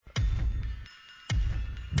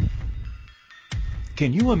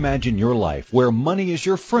Can you imagine your life where money is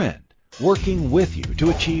your friend, working with you to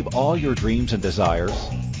achieve all your dreams and desires?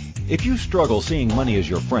 If you struggle seeing money as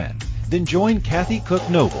your friend, then join Kathy Cook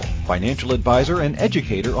Noble, financial advisor and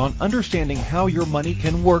educator on understanding how your money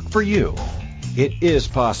can work for you. It is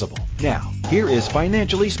possible. Now, here is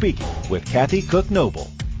Financially Speaking with Kathy Cook Noble.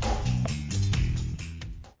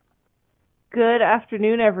 Good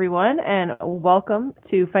afternoon, everyone, and welcome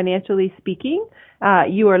to Financially Speaking.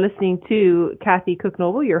 You are listening to Kathy Cook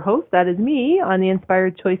Noble, your host. That is me on the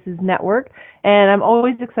Inspired Choices Network, and I'm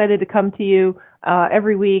always excited to come to you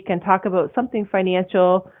every week and talk about something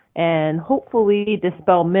financial and hopefully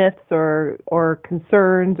dispel myths or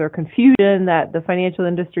concerns or confusion that the financial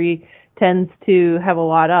industry tends to have a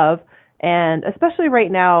lot of. And especially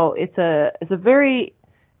right now, it's a very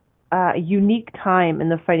unique time in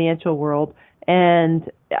the financial world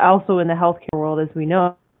and also in the healthcare world, as we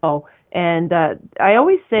know. And I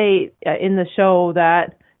always say in the show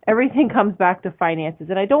that everything comes back to finances.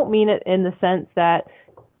 And I don't mean it in the sense that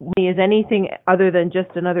money is anything other than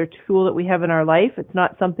just another tool that we have in our life. It's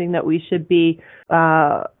not something that we should be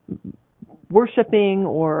worshiping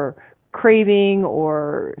or craving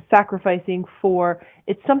or sacrificing for.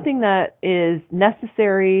 It's something that is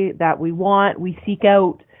necessary, that we want, we seek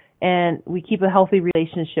out, and we keep a healthy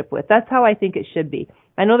relationship with. That's how I think it should be.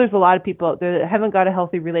 I know there's a lot of people out there that haven't got a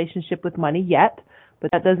healthy relationship with money yet,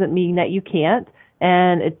 but that doesn't mean that you can't.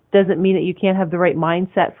 And it doesn't mean that you can't have the right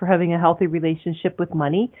mindset for having a healthy relationship with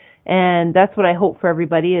money. And that's what I hope for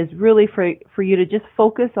everybody, is really for you to just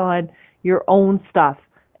focus on your own stuff.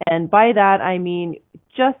 And by that, I mean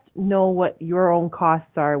just know what your own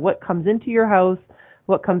costs are, what comes into your house,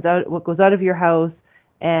 what goes out of your house,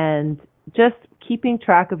 and just keeping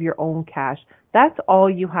track of your own cash. That's all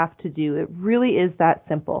you have to do. It really is that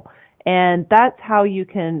simple. And that's how you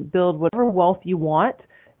can build whatever wealth you want.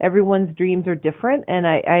 Everyone's dreams are different. And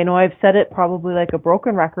I know I've said it probably like a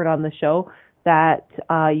broken record on the show that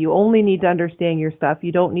you only need to understand your stuff.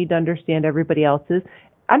 You don't need to understand everybody else's.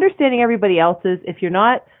 Understanding everybody else's, if you're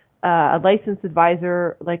not a licensed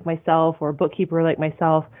advisor like myself or a bookkeeper like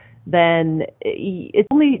myself, then it's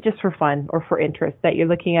only just for fun or for interest that you're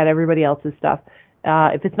looking at everybody else's stuff.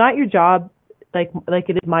 If it's not your job, like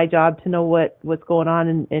it is my job to know what's going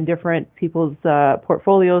on in different people's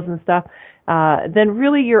portfolios and stuff, then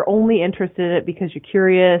really you're only interested in it because you're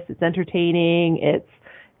curious, it's entertaining,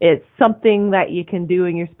 it's something that you can do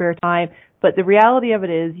in your spare time. But the reality of it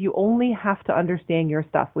is you only have to understand your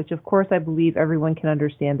stuff, which of course I believe everyone can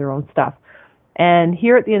understand their own stuff. And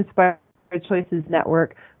here at the Inspired Choices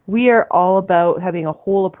Network, we are all about having a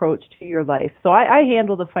whole approach to your life. So I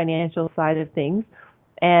handle the financial side of things,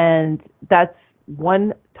 and that's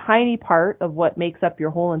one tiny part of what makes up your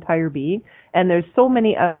whole entire being. And there's so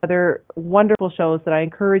many other wonderful shows that I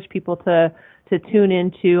encourage people to tune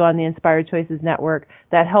into on the Inspired Choices Network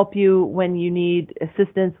that help you when you need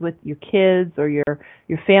assistance with your kids or your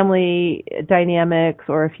family dynamics,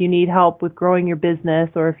 or if you need help with growing your business,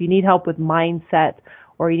 or if you need help with mindset,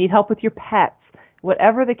 or you need help with your pets.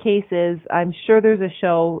 Whatever the case is, I'm sure there's a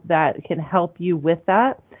show that can help you with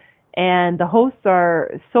that. And the hosts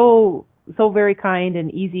are so very kind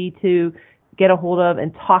and easy to get a hold of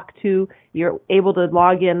and talk to. You're able to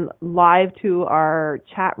log in live to our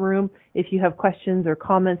chat room if you have questions or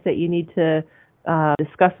comments that you need to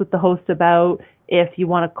discuss with the host about. If you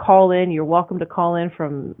want to call in, you're welcome to call in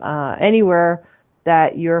from anywhere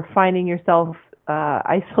that you're finding yourself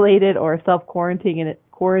isolated or self-quarantined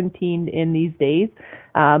in these days.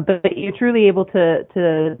 But you're truly able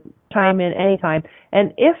to chime in anytime.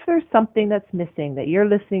 And if there's something that's missing, that you're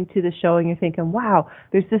listening to the show and you're thinking, wow,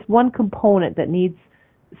 there's this one component that needs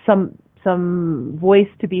some voice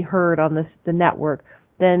to be heard on the network,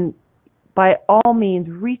 then by all means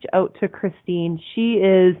reach out to Christine. She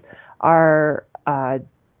is our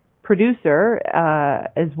producer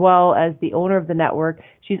as well as the owner of the network.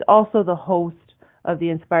 She's also the host of the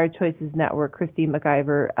Inspired Choices Network, Christine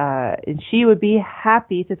McIver, and she would be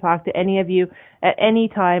happy to talk to any of you at any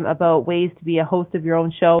time about ways to be a host of your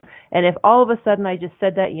own show. And if all of a sudden I just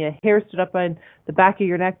said that and your hair stood up on the back of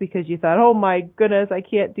your neck because you thought, oh my goodness, I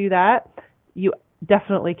can't do that, you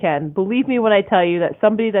definitely can. Believe me when I tell you that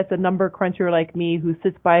somebody that's a number cruncher like me, who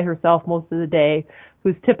sits by herself most of the day,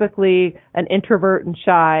 who's typically an introvert and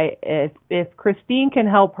shy, if Christine can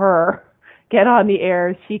help her get on the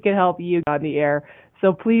air, she can help you get on the air.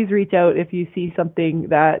 So please reach out if you see something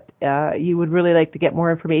that you would really like to get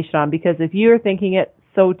more information on, because if you're thinking it,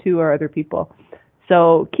 so too are other people.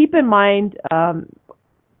 So keep in mind,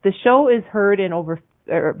 the show is heard in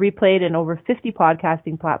replayed in over 50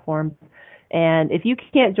 podcasting platforms. And if you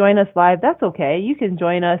can't join us live, that's okay. You can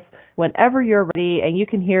join us whenever you're ready, and you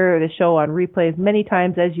can hear the show on replay as many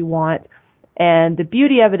times as you want. And the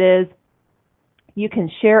beauty of it is you can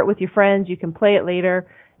share it with your friends, you can play it later,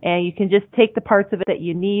 and you can just take the parts of it that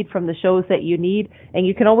you need from the shows that you need. And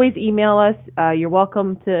you can always email us. You're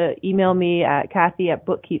welcome to email me at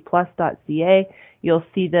Kathy@bookkeepplus.ca. You'll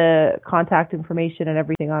see the contact information and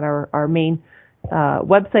everything on our main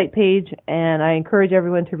website page, and I encourage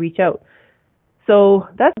everyone to reach out. So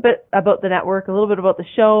that's a bit about the network, a little bit about the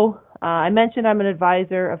show. I mentioned I'm an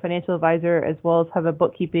advisor, a financial advisor, as well as have a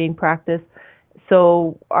bookkeeping practice.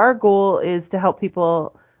 So our goal is to help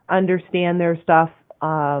people understand their stuff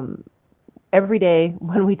every day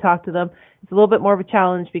when we talk to them. It's a little bit more of a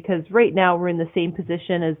challenge because right now we're in the same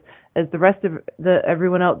position as the rest of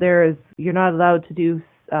everyone out there. Is you're not allowed to do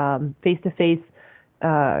face-to-face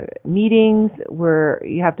meetings where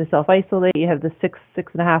you have to self-isolate. You have the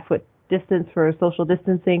 6.5 foot distance for social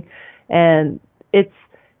distancing, and it's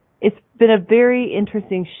been a very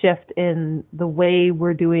interesting shift in the way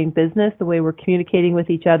we're doing business, the way we're communicating with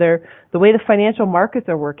each other, the way the financial markets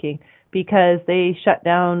are working, because they shut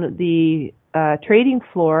down the trading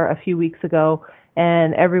floor a few weeks ago,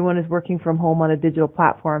 and everyone is working from home on a digital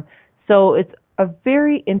platform. So it's a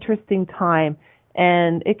very interesting time,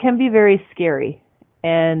 and it can be very scary.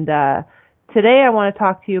 And today I want to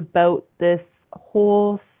talk to you about this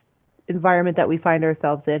whole environment that we find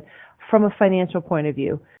ourselves in from a financial point of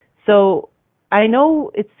view. So I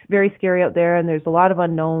know it's very scary out there, and there's a lot of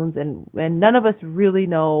unknowns, and none of us really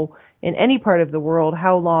know in any part of the world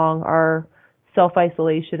how long our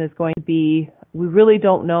self-isolation is going to be. We really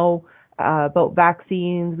don't know about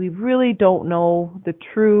vaccines. We really don't know the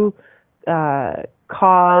true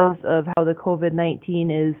cause of how the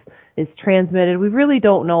COVID-19 is transmitted. We really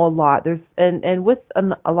don't know a lot. And with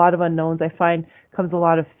a lot of unknowns, I find comes a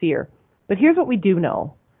lot of fear. But here's what we do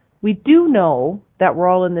know. We do know that we're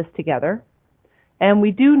all in this together, and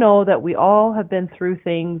we do know that we all have been through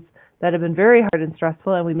things that have been very hard and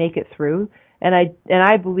stressful, and we make it through. And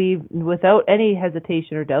I believe without any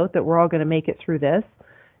hesitation or doubt that we're all going to make it through this.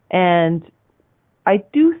 And I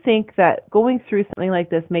do think that going through something like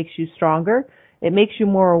this makes you stronger. It makes you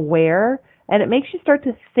more aware, and it makes you start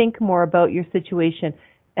to think more about your situation.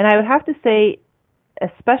 And I would have to say,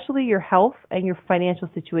 especially your health and your financial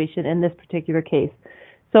situation in this particular case.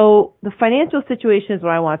 So the financial situation is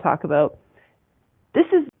what I want to talk about. This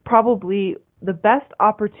is probably the best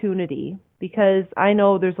opportunity, because I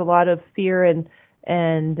know there's a lot of fear and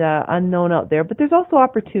unknown out there, but there's also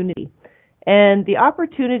opportunity. And the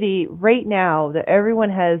opportunity right now that everyone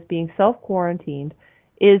has being self-quarantined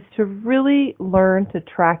is to really learn to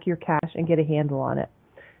track your cash and get a handle on it.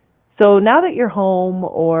 So now that you're home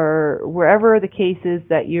or wherever the case is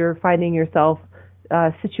that you're finding yourself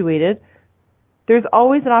situated, there's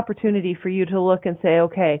always an opportunity for you to look and say,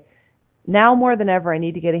 okay, now more than ever, I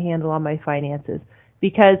need to get a handle on my finances.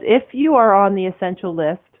 Because if you are on the essential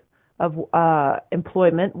list of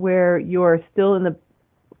employment where you're still in the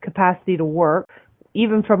capacity to work,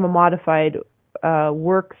 even from a modified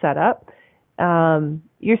work setup,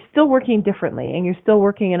 you're still working differently, and you're still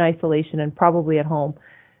working in isolation and probably at home.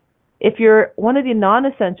 If you're one of the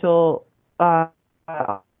non-essential on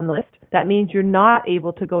the list, that means you're not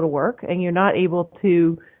able to go to work and you're not able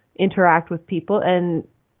to interact with people, and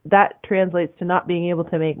that translates to not being able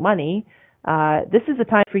to make money. This is a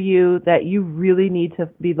time for you that you really need to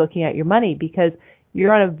be looking at your money, because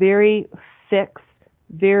you're on a very fixed,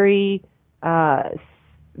 very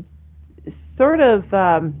sort of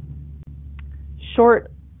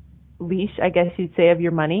short leash, I guess you'd say, of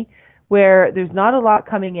your money, where there's not a lot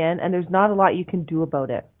coming in and there's not a lot you can do about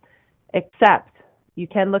it, except you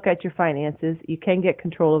can look at your finances, you can get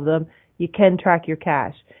control of them, you can track your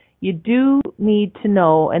cash. You do need to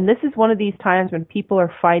know, and this is one of these times when people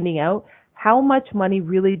are finding out how much money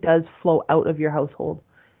really does flow out of your household,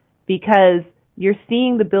 because you're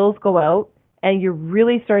seeing the bills go out and you're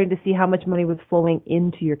really starting to see how much money was flowing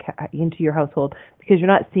into your household, because you're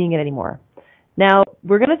not seeing it anymore. Now,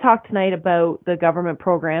 we're going to talk tonight about the government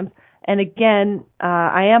programs. And again,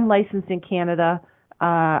 I am licensed in Canada.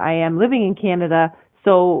 I am living in Canada.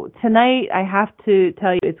 So tonight I have to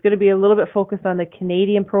tell you it's going to be a little bit focused on the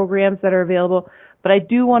Canadian programs that are available. But I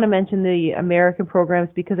do want to mention the American programs,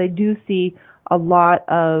 because I do see a lot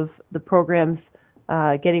of the programs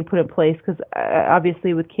getting put in place, because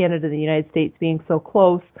obviously with Canada and the United States being so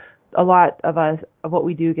close, a lot of what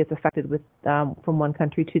we do gets affected with from one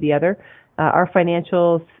country to the other. Our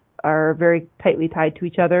financials are very tightly tied to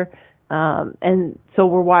each other. And so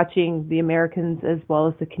we're watching the Americans as well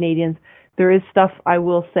as the Canadians there is stuff, I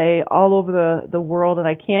will say, all over the world, and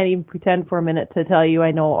I can't even pretend for a minute to tell you I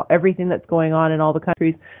know everything that's going on in all the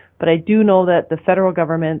countries, but I do know that the federal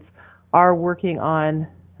governments are working on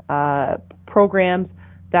programs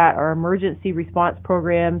that are emergency response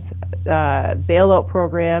programs, bailout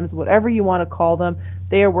programs, whatever you want to call them.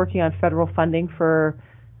 They are working on federal funding for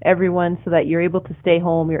everyone so that you're able to stay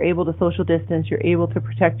home, you're able to social distance, you're able to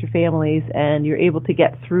protect your families, and you're able to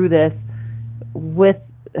get through this with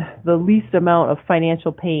the least amount of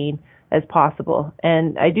financial pain as possible.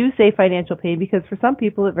 And I do say financial pain because for some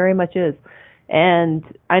people it very much is. And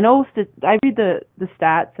I know I read the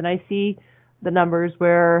stats and I see the numbers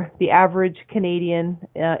where the average Canadian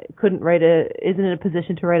isn't in a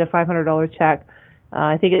position to write a $500 check.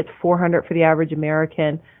 I think it's $400 for the average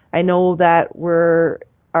American. I know that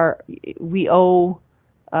we owe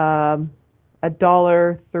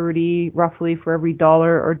 $1.30 roughly for every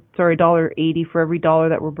 $1.80 for every dollar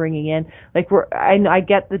that we're bringing in. I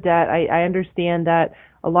get the debt. I understand that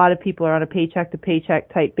a lot of people are on a paycheck to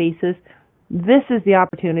paycheck type basis. This is the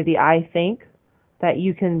opportunity, I think, that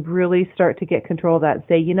you can really start to get control of that and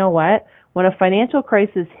say, you know what, when a financial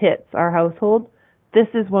crisis hits our household, this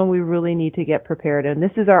is when we really need to get prepared, and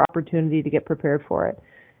this is our opportunity to get prepared for it.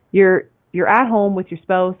 You're at home with your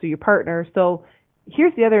spouse or your partner, so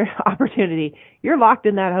here's the other opportunity. You're locked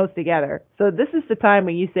in that house together. So this is the time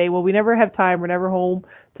when you say, well, we never have time, we're never home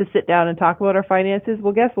to sit down and talk about our finances.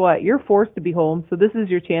 Well, guess what? You're forced to be home, so this is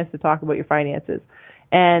your chance to talk about your finances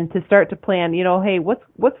and to start to plan, hey,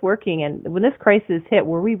 what's working? And when this crisis hit,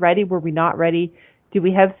 were we ready? Were we not ready? Do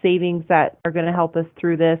we have savings that are going to help us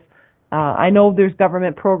through this? I know there's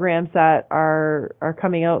government programs that are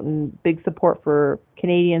coming out in big support for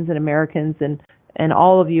Canadians and Americans and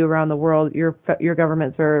all of you around the world. Your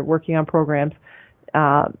governments are working on programs.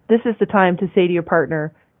 This is the time to say to your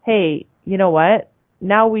partner, hey, you know what?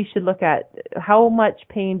 Now we should look at how much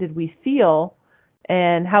pain did we feel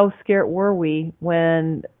and how scared were we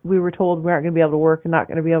when we were told we aren't going to be able to work and not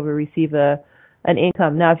going to be able to receive an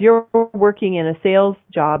income. Now, if you're working in a sales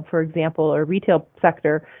job, for example, or retail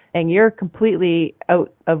sector, and you're completely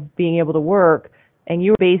out of being able to work and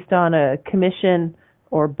you're based on a commission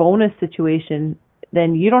or bonus situation,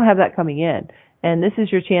 then you don't have that coming in. And this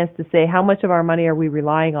is your chance to say, how much of our money are we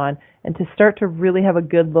relying on? And to start to really have a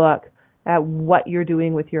good look at what you're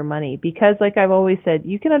doing with your money. Because like I've always said,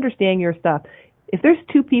 you can understand your stuff. If there's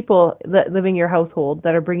two people that live in your household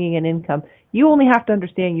that are bringing in income, you only have to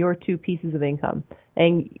understand your two pieces of income.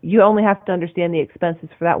 And you only have to understand the expenses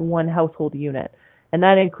for that one household unit. And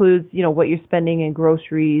that includes, what you're spending in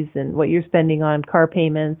groceries and what you're spending on car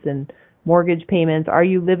payments and mortgage payments. Are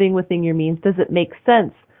you living within your means? Does it make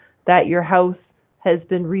sense that your house has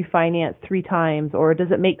been refinanced 3 times? Or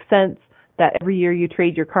does it make sense that every year you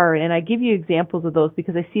trade your car? And I give you examples of those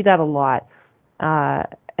because I see that a lot.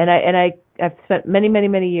 I've spent many, many,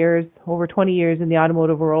 many years, over 20 years in the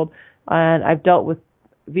automotive world, and I've dealt with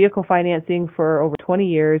vehicle financing for over 20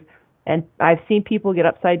 years, and I've seen people get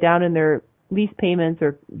upside down in their lease payments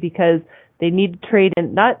or because they need to trade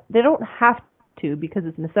in. They don't have to because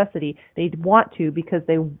it's a necessity. They want to because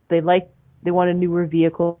they want a newer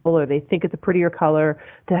vehicle or they think it's a prettier color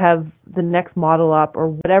to have the next model up or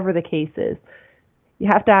whatever the case is. You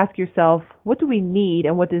have to ask yourself, what do we need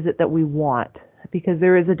and what is it that we want? Because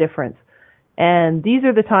there is a difference. And these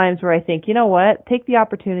are the times where I think, you know what, take the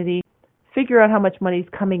opportunity, figure out how much money's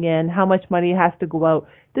coming in, how much money has to go out.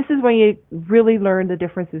 This is when you really learn the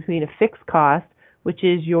difference between a fixed cost, which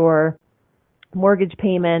is your mortgage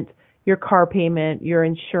payment, your car payment, your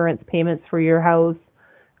insurance payments for your house,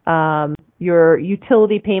 your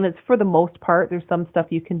utility payments for the most part. There's some stuff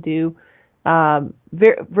you can do,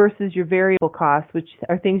 versus your variable costs, which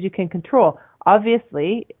are things you can control.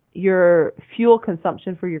 Obviously, your fuel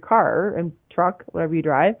consumption for your car and truck, whatever you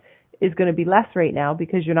drive, is going to be less right now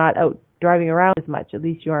because you're not out driving around as much. At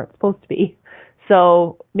least you aren't supposed to be.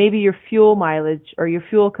 So maybe your fuel mileage or your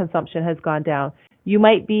fuel consumption has gone down. You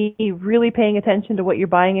might be really paying attention to what you're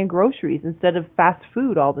buying in groceries instead of fast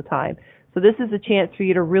food all the time. So this is a chance for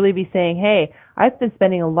you to really be saying, hey, I've been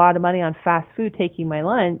spending a lot of money on fast food taking my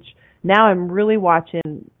lunch. Now I'm really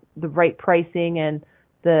watching the right pricing and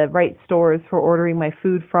the right stores for ordering my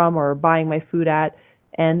food from or buying my food at.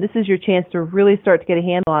 And this is your chance to really start to get a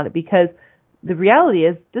handle on it because the reality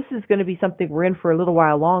is this is going to be something we're in for a little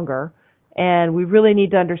while longer. And we really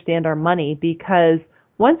need to understand our money because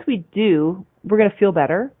once we do, we're going to feel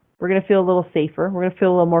better. We're going to feel a little safer. We're going to feel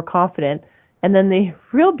a little more confident. And then the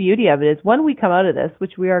real beauty of it is when we come out of this,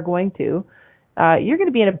 which we are going to, you're going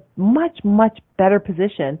to be in a much, much better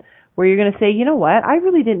position where you're going to say, you know what, I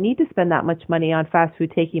really didn't need to spend that much money on fast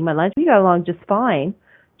food taking my lunch. We got along just fine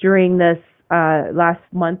during this last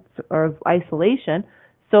month of isolation.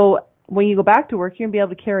 So when you go back to work, you're going to be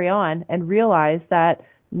able to carry on and realize that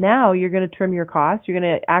now you're going to trim your costs. You're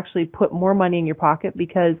going to actually put more money in your pocket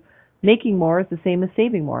because making more is the same as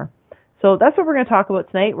saving more. So that's what we're going to talk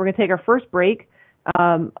about tonight. We're going to take our first break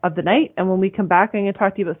of the night. And when we come back, I'm going to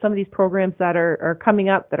talk to you about some of these programs that are coming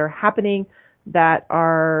up, that are happening, that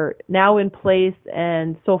are now in place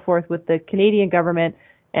and so forth with the Canadian government.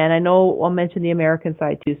 And I know I'll mention the American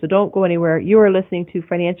side too. So don't go anywhere. You are listening to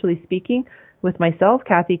Financially Speaking with myself,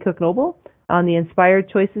 Kathy Cook Noble, on the Inspired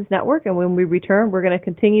Choices Network. And when we return, we're going to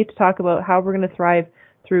continue to talk about how we're going to thrive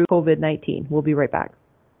through COVID-19. We'll be right back.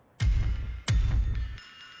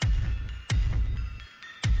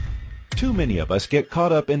 Too many of us get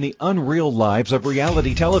caught up in the unreal lives of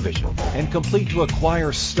reality television and complete to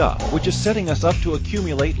acquire stuff, which is setting us up to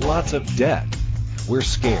accumulate lots of debt. We're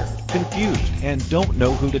scared, confused, and don't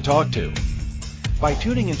know who to talk to. By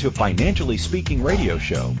tuning into Financially Speaking radio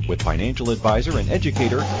show with financial advisor and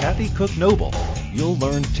educator Kathy Cook Noble, you'll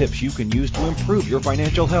learn tips you can use to improve your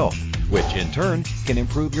financial health, which in turn can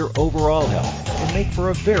improve your overall health and make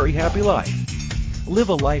for a very happy life. Live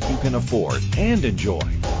a life you can afford and enjoy.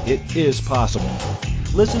 It is possible.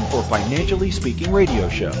 Listen for Financially Speaking radio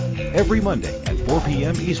show every Monday at 4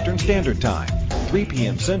 p.m. Eastern Standard Time, 3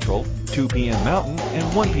 p.m. Central, 2 p.m. Mountain,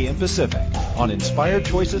 and 1 p.m. Pacific on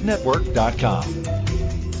InspiredChoicesNetwork.com.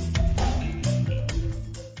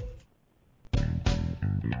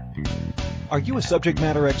 Are you a subject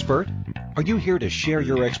matter expert? Are you here to share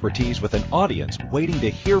your expertise with an audience waiting to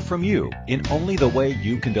hear from you in only the way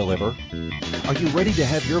you can deliver? Are you ready to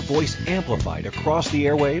have your voice amplified across the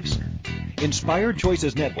airwaves? Inspired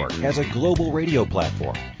Choices Network has a global radio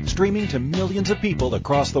platform streaming to millions of people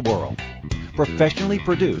across the world. Professionally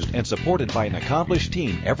produced and supported by an accomplished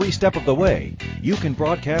team every step of the way, you can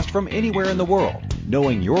broadcast from anywhere in the world,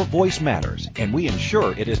 knowing your voice matters, and we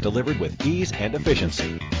ensure it is delivered with ease and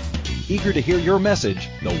efficiency. Eager to hear your message,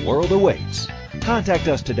 the world awaits. Contact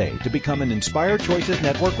us today to become an Inspired Choices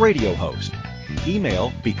Network radio host.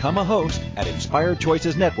 Email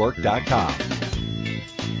becomeahost@inspiredchoicesnetwork.com.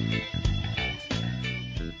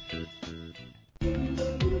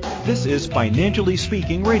 This is Financially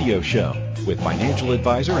Speaking radio show with financial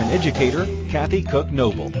advisor and educator Kathy Cook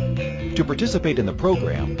Noble. To participate in the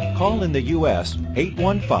program, call in the U.S.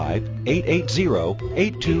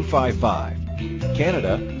 815-880-8255.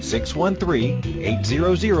 Canada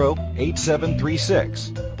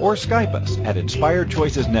 613-800-8736, or Skype us at Inspired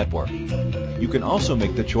Choices Network. You can also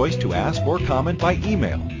make the choice to ask or comment by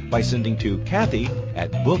email by sending to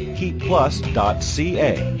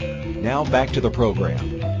Kathy@bookkeepplus.ca. Now back to the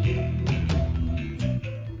program.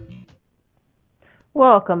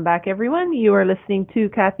 Welcome back, everyone. You are listening to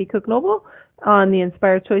Kathy Cook Noble on the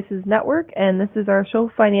Inspired Choices Network, and this is our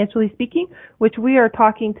show, Financially Speaking, which we are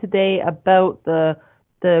talking today about the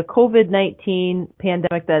COVID-19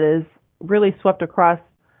 pandemic that has really swept across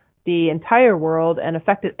the entire world and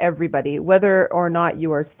affected everybody, whether or not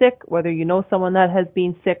you are sick, whether you know someone that has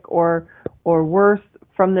been sick or worse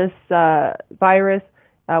from this virus.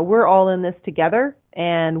 We're all in this together,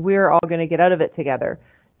 and we're all going to get out of it together.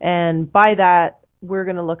 And by that, we're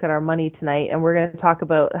going to look at our money tonight, and we're going to talk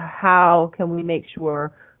about how can we make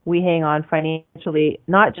sure we hang on financially,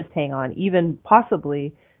 not just hang on, even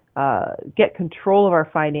possibly get control of our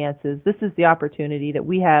finances. This is the opportunity that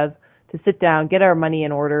we have to sit down, get our money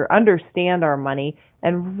in order, understand our money,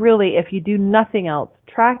 and really, if you do nothing else,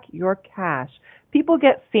 track your cash. People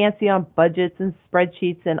get fancy on budgets and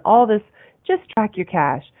spreadsheets and all this. Just track your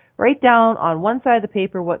cash. Write down on one side of the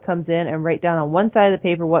paper what comes in and write down on one side of the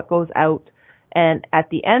paper what goes out. And at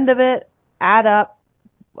the end of it, add up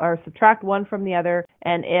or subtract one from the other.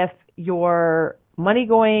 And if your money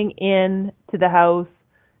going in to the house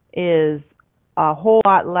is a whole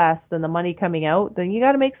lot less than the money coming out, then you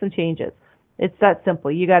got to make some changes. It's that simple.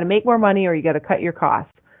 You got to make more money or you got to cut your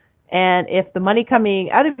costs. And if the money coming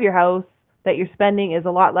out of your house that you're spending is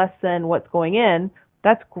a lot less than what's going in,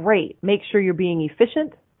 that's great. Make sure you're being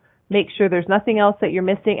efficient. Make sure there's nothing else that you're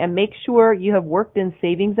missing, and make sure you have worked in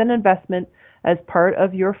savings and investment as part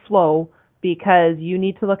of your flow, because you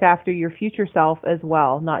need to look after your future self as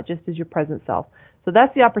well, not just as your present self. So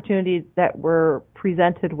that's the opportunity that we're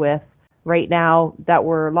presented with right now, that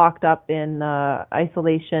we're locked up in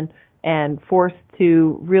isolation and forced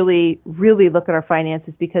to really, really look at our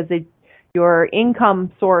finances, because your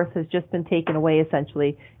income source has just been taken away,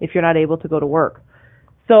 essentially, if you're not able to go to work.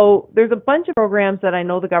 So there's a bunch of programs that I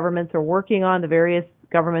know the governments are working on, the various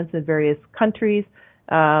governments in various countries.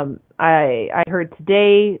 I heard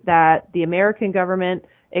today that the American government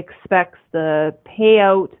expects the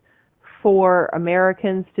payout for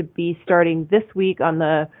Americans to be starting this week on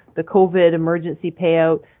the COVID emergency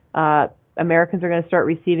payout. Americans are going to start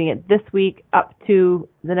receiving it this week up to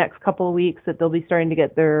the next couple of weeks that they'll be starting to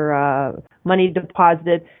get their money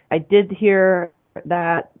deposited. I did hear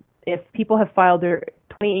that if people have filed their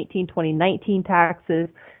 2018, 2019 taxes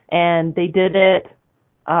and they did it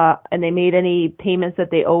and they made any payments that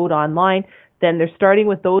they owed online, then they're starting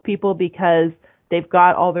with those people because they've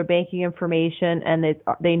got all their banking information and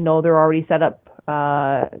they know they're already set up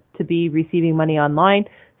to be receiving money online.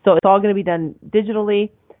 So it's all going to be done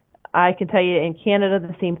digitally. I can tell you in Canada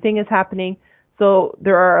the same thing is happening. So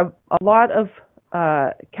there are a lot of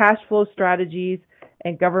cash flow strategies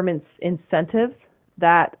and government incentives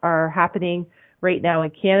that are happening right now in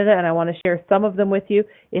Canada, and I want to share some of them with you.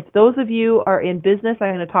 If those of you are in business,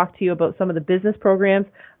 I'm going to talk to you about some of the business programs.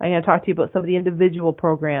 I'm going to talk to you about some of the individual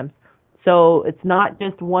programs. So it's not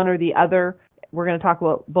just one or the other. We're going to talk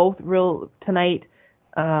about both tonight.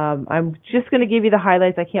 I'm just going to give you the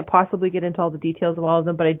highlights. I can't possibly get into all the details of all of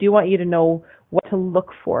them, but I do want you to know what to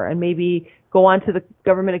look for and maybe go onto the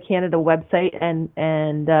Government of Canada website and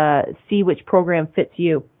see which program fits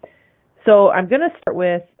you. So I'm going to start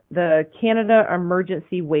with the Canada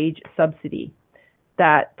Emergency Wage Subsidy.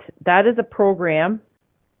 That is a program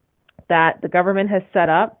that the government has set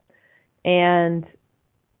up, and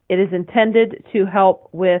it is intended to help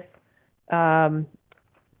with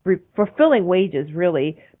fulfilling wages,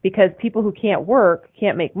 really, because people who can't work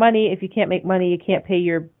can't make money. If you can't make money, you can't pay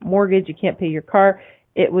your mortgage, you can't pay your car.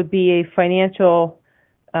 It would be a financial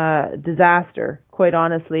disaster, quite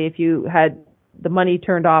honestly, if you had the money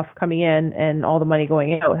turned off coming in and all the money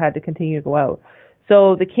going out had to continue to go out.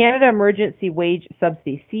 So the Canada Emergency Wage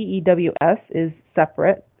Subsidy, CEWS, is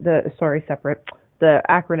separate, the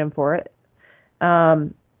acronym for it.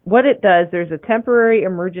 What it does, there's a temporary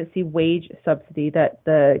emergency wage subsidy that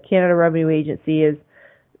the Canada Revenue Agency is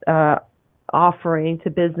offering to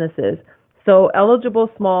businesses. So eligible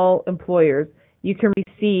small employers, you can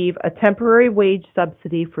receive a temporary wage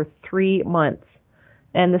subsidy for 3 months.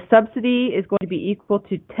 And the subsidy is going to be equal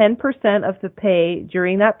to 10% of the pay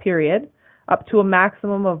during that period, up to a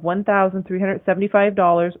maximum of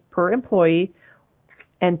 $1,375 per employee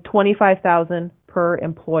and $25,000 per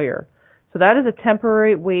employer. So that is a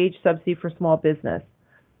temporary wage subsidy for small business.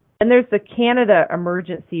 And there's the Canada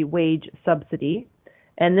Emergency Wage Subsidy,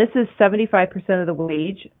 and this is 75% of the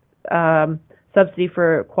wage subsidy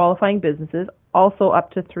for qualifying businesses, also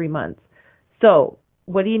up to 3 months. So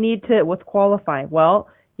what do you need what's qualifying? Well,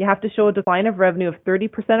 you have to show a decline of revenue of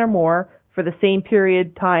 30% or more for the same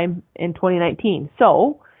period time in 2019.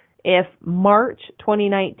 So if March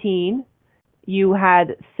 2019 you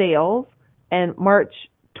had sales and March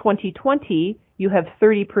 2020 you have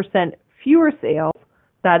 30% fewer sales,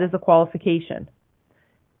 that is a qualification.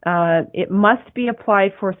 It must be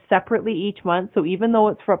applied for separately each month. So even though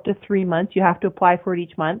it's for up to 3 months, you have to apply for it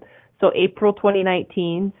each month. So April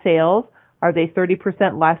 2019 sales, are they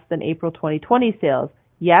 30% less than April 2020 sales?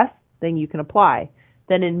 Yes, then you can apply.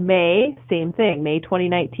 Then in May, same thing. May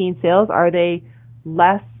 2019 sales, are they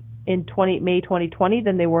less in May 2020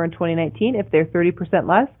 than they were in 2019? If they're 30%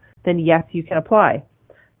 less, then yes, you can apply.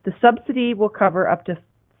 The subsidy will cover up to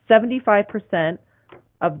 75%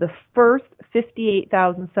 of the first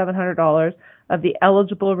 $58,700 of the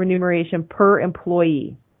eligible remuneration per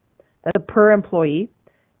employee. That's a per employee.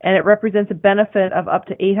 And it represents a benefit of up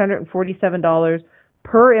to $847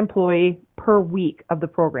 per employee per week of the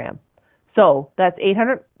program. So that's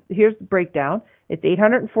here's the breakdown. It's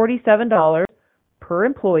 $847 per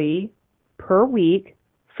employee per week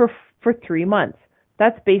for 3 months.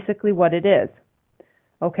 That's basically what it is.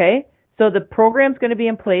 Okay? So the program's going to be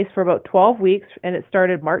in place for about 12 weeks, and it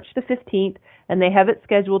started March the 15th, and they have it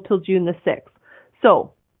scheduled till June the 6th.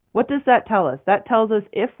 So what does that tell us? That tells us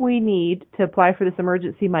if we need to apply for this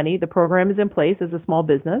emergency money, the program is in place as a small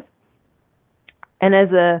business. And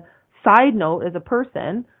as a side note, as a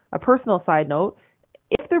personal side note,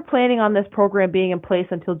 if they're planning on this program being in place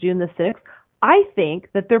until June the 6th, I think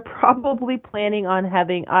that they're probably planning on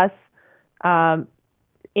having us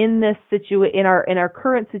in our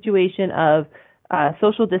current situation of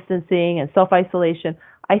social distancing and self-isolation.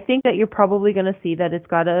 I think that you're probably going to see that it's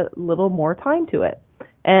got a little more time to it.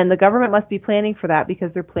 And the government must be planning for that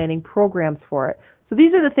because they're planning programs for it. So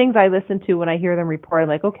these are the things I listen to when I hear them report. I'm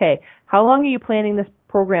like, okay, how long are you planning this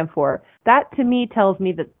program for? That to me tells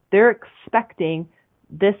me that they're expecting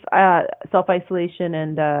this self-isolation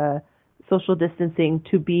and social distancing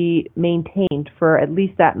to be maintained for at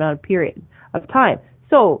least that amount of period of time.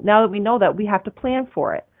 So now that we know that, we have to plan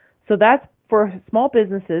for it. So that's for small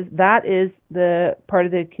businesses, that is the part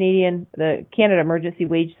of the Canada Emergency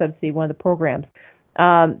Wage Subsidy, one of the programs.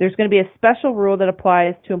 There's going to be a special rule that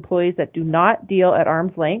applies to employees that do not deal at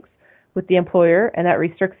arm's length with the employer, and that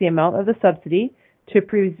restricts the amount of the subsidy to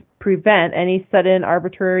prevent any sudden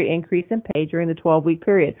arbitrary increase in pay during the 12-week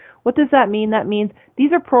period. What does that mean? That means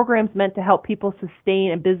these are programs meant to help people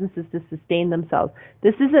sustain and businesses to sustain themselves.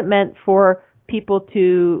 This isn't meant for people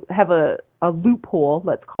to have a loophole,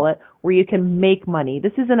 let's call it, where you can make money.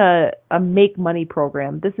 This isn't a make money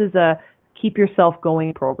program. This is a keep yourself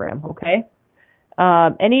going program, okay?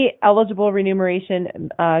 Any eligible remuneration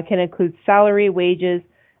can include salary, wages,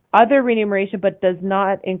 other remuneration, but does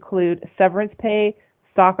not include severance pay,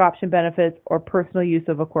 stock option benefits, or personal use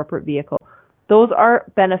of a corporate vehicle. Those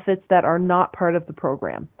are benefits that are not part of the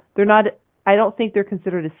program. They're not, I don't think they're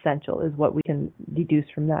considered essential, is what we can deduce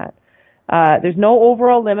from that. There's no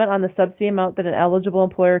overall limit on the subsidy amount that an eligible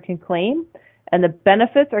employer can claim, and the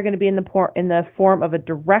benefits are going to be in the form of a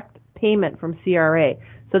direct payment from CRA.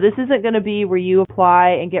 So this isn't going to be where you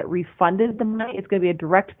apply and get refunded the money. It's going to be a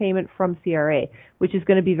direct payment from CRA, which is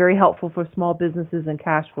going to be very helpful for small businesses and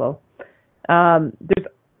cash flow. There's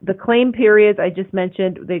the claim periods I just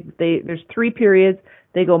mentioned. There's 3 periods.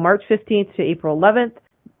 They go March 15th to April 11th.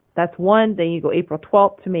 That's 1. Then you go April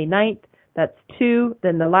 12th to May 9th. That's 2.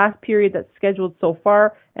 Then the last period that's scheduled so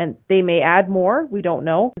far, and they may add more. We don't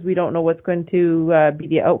know, because we don't know what's going to be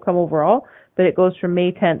the outcome overall. But it goes from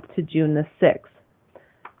May 10th to June the 6th.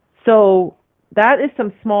 So that is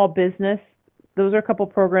some small business. Those are a couple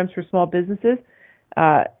programs for small businesses.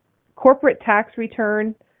 Corporate tax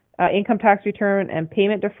return, income tax return, and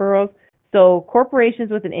payment deferrals. So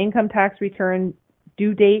corporations with an income tax return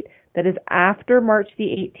due date that is after March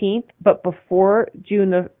the 18th, but before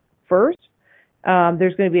June the 1st,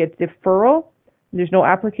 there's going to be a deferral. There's no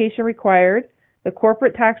application required. The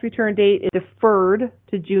corporate tax return date is deferred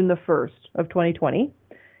to June the 1st of 2020.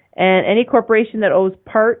 And any corporation that owes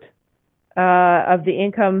part of the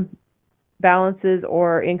income balances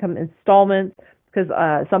or income installments, because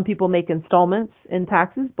some people make installments in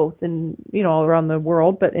taxes, both in, all around the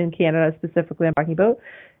world, but in Canada specifically I'm talking about.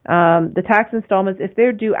 The tax installments, if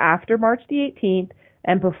they're due after March the 18th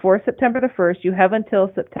and before September the 1st, you have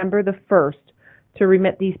until September the 1st to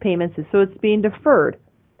remit these payments. So it's being deferred.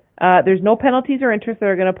 There's no penalties or interest that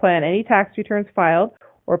are going to apply on any tax returns filed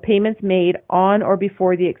or payments made on or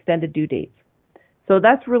before the extended due dates. So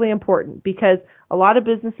that's really important, because a lot of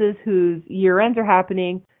businesses whose year ends are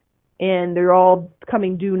happening and they're all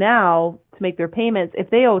coming due now to make their payments, if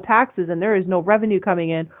they owe taxes and there is no revenue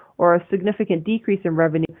coming in or a significant decrease in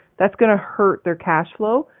revenue, that's going to hurt their cash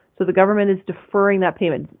flow. So the government is deferring that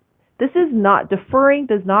payment. Deferring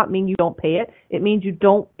does not mean you don't pay it. It means you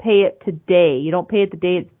don't pay it today. You don't pay it the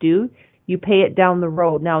day it's due. You pay it down the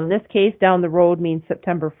road. Now, in this case, down the road means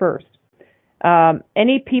September 1st.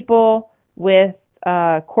 Any people with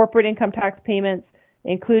corporate income tax payments,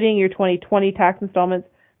 including your 2020 tax installments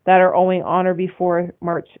that are owing on or before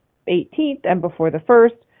March 18th and before the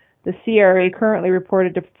 1st, the CRA currently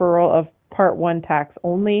reported deferral of Part 1 tax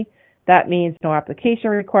only. That means no application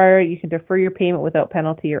required. You can defer your payment without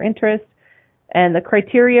penalty or interest. And the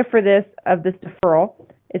criteria for this deferral,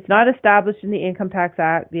 it's not established in the Income Tax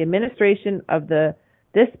Act. The administration of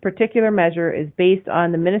this particular measure is based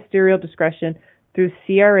on the ministerial discretion through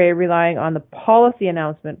CRA, relying on the policy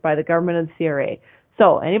announcement by the government of the CRA.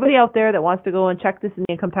 So anybody out there that wants to go and check this in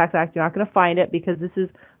the Income Tax Act, you're not going to find it, because this is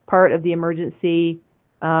part of the Emergency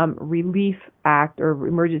Relief Act or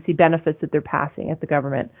emergency benefits that they're passing at the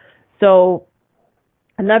government. So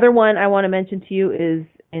another one I want to mention to you is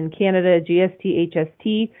in Canada, GST,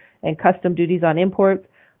 HST, and custom duties on imports.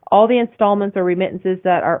 All the installments or remittances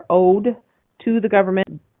that are owed to the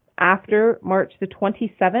government after March the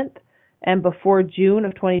 27th and before June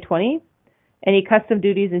of 2020. Any custom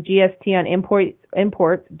duties and GST on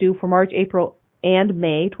imports due for March, April, and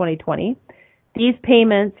May 2020. These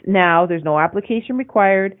payments now, there's no application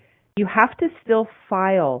required. You have to still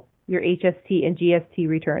file your HST and GST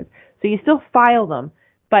returns. So you still file them,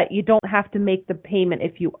 but you don't have to make the payment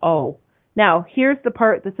if you owe. Now, here's the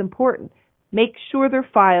part that's important. Make sure they're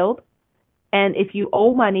filed, and if you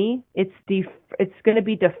owe money, it's going to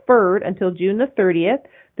be deferred until June the 30th.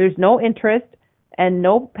 There's no interest and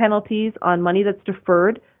no penalties on money that's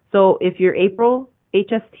deferred. So if your April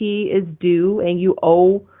HST is due and you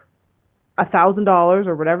owe $1,000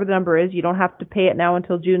 or whatever the number is, you don't have to pay it now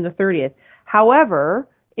until June the 30th. However,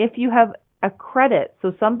 if you have a credit,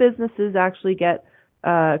 so some businesses actually get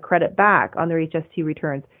credit back on their HST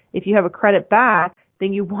returns. If you have a credit back,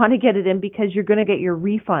 then you want to get it in because you're going to get your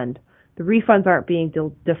refund. The refunds aren't being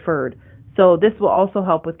deferred. So this will also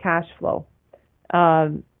help with cash flow.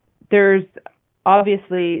 There's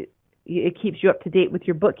obviously, it keeps you up to date with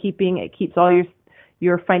your bookkeeping. It keeps all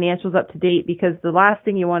your financials up to date, because the last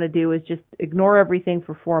thing you want to do is just ignore everything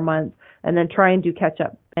for 4 months and then try and do catch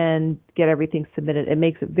up and get everything submitted. It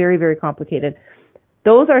makes it very, very complicated.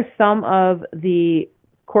 Those are some of the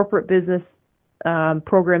corporate business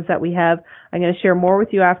programs that we have. I'm going to share more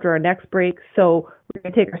with you after our next break. So we're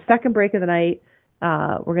going to take our second break of the night.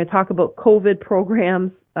 We're going to talk about COVID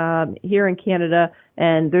programs here in Canada,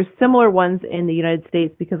 and there's similar ones in the United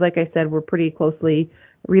States because, like I said, we're pretty closely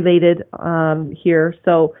related here.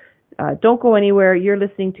 So don't go anywhere. You're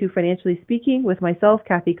listening to Financially Speaking with myself,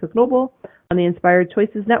 Kathy Cook-Noble, on the Inspired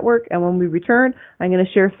Choices Network. And when we return, I'm going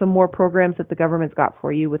to share some more programs that the government's got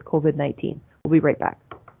for you with COVID-19. We'll be right back.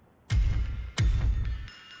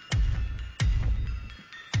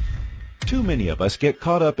 Too many of us get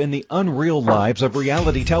caught up in the unreal lives of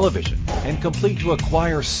reality television and complete to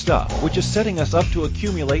acquire stuff, which is setting us up to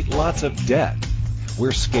accumulate lots of debt.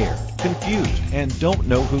 We're scared, confused, and don't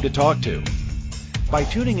know who to talk to. By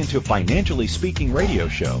tuning into Financially Speaking radio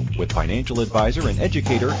show with financial advisor and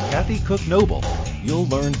educator Kathy Cook-Noble, you'll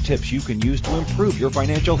learn tips you can use to improve your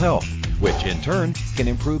financial health, which in turn can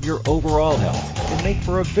improve your overall health and make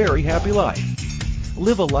for a very happy life.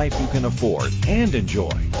 Live a life you can afford and enjoy.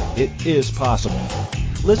 It is possible.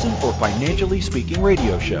 Listen for Financially Speaking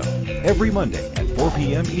radio show every Monday at 4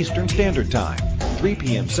 p.m. Eastern Standard Time, 3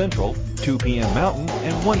 p.m. Central, 2 p.m. Mountain,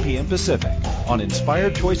 and 1 p.m. Pacific on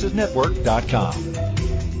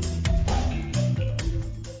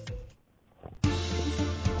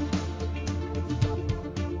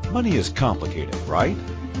InspiredChoicesNetwork.com. Money is complicated, right?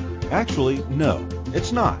 Actually, no,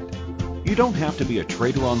 it's not. You don't have to be a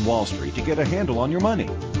trader on Wall Street to get a handle on your money.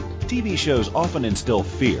 TV shows often instill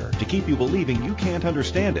fear to keep you believing you can't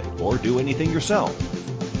understand it or do anything yourself.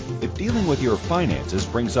 If dealing with your finances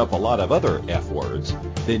brings up a lot of other F words,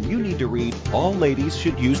 then you need to read All Ladies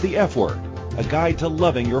Should Use the F Word, A Guide to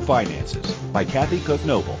Loving Your Finances by Kathy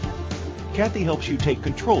Cook-Noble. Kathy helps you take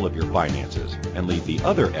control of your finances and leave the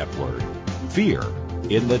other F word, fear,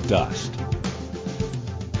 in the dust.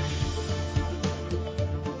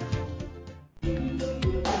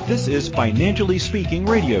 This is Financially Speaking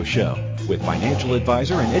radio show with financial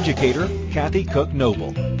advisor and educator Kathy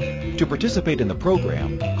Cook-Noble. To participate in the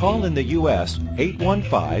program, call in the U.S.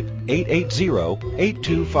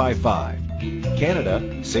 815-880-8255, Canada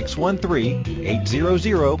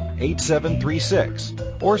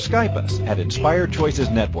 613-800-8736, or Skype us at Inspired Choices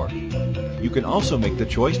Network. You can also make the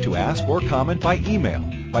choice to ask or comment by email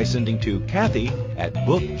by sending to Kathy at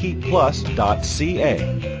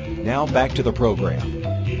bookkeepplus.ca. Now back to the program.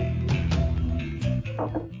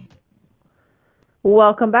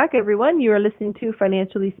 Welcome back, everyone. You are listening to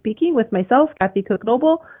Financially Speaking with myself, Kathy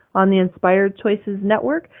Cook-Noble, on the Inspired Choices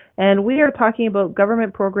Network, and we are talking about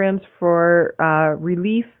government programs for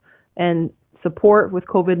relief and support with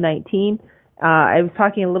COVID-19. I was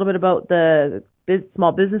talking a little bit about the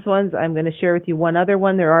small business ones. I'm going to share with you one other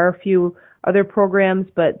one. There are a few other programs,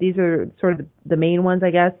 but these are sort of the main ones,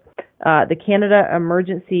 I guess. The Canada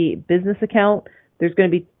Emergency Business Account, there's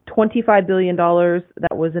going to be $25 billion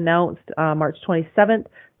that was announced March 27th,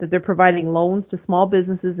 that they're providing loans to small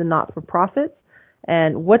businesses and not-for-profits.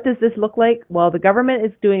 And what does this look like? Well, the government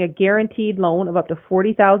is doing a guaranteed loan of up to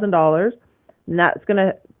 $40,000, and that's going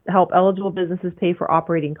to help eligible businesses pay for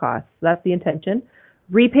operating costs. That's the intention.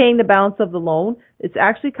 Repaying the balance of the loan, it's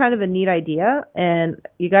actually kind of a neat idea, and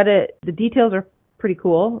the details are pretty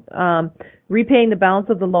cool. Repaying the balance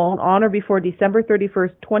of the loan on or before December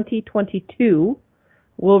 31st, 2022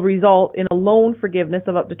 will result in a loan forgiveness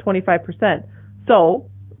of up to 25%. So,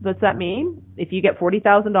 what's that mean? If you get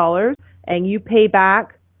 $40,000 and you pay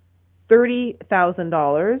back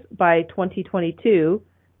 $30,000 by 2022,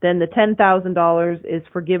 then the $10,000 is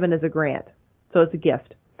forgiven as a grant. So it's a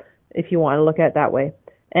gift, if you want to look at it that way.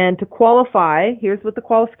 And to qualify, here's what the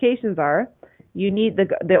qualifications are. You need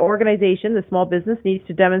the organization, the small business, needs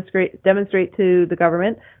to demonstrate to the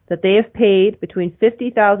government that they have paid between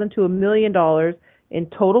 $50,000 to $1 million in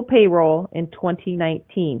total payroll in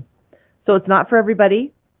 2019. So it's not for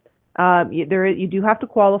everybody. You do have to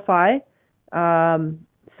qualify.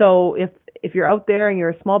 So if you're out there and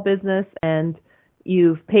you're a small business and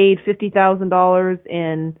you've paid $50,000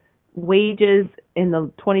 in wages in the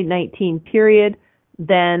 2019 period,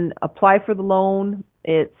 then apply for the loan.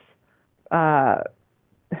 It's I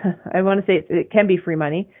want to say it can be free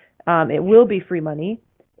money. It will be free money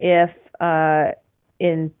if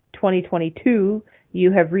in 2022 you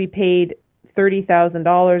have repaid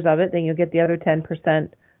 $30,000 of it, then you'll get the other 10%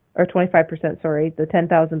 or 25%, sorry, the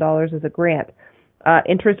 $10,000 as a grant.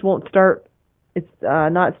 Interest won't start It's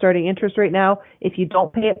not starting interest right now. If you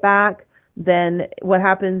don't pay it back, then what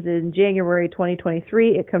happens in January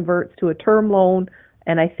 2023, it converts to a term loan,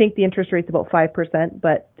 and I think the interest rate's about 5%,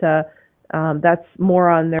 but that's more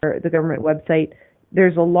on the government website.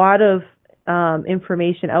 There's a lot of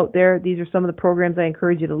information out there. These are some of the programs I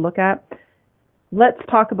encourage you to look at. Let's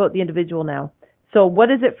talk about the individual now. So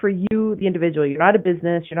what is it for you, the individual? You're not a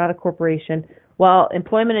business. You're not a corporation. Well,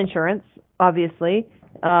 employment insurance, obviously.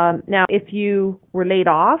 Now, if you were laid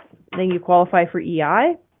off, then you qualify for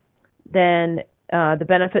EI. Then the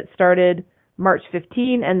benefits started March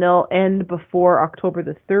 15, and they'll end before October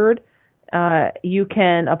the 3rd. You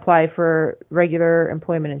can apply for regular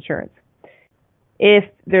employment insurance. If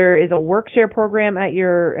there is a work share program at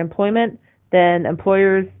your employment, then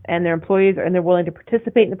employers and their employees and they're willing to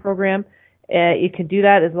participate in the program. You can do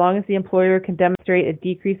that as long as the employer can demonstrate a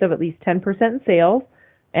decrease of at least 10% in sales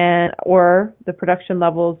or the production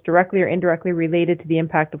levels directly or indirectly related to the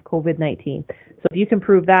impact of COVID-19. So if you can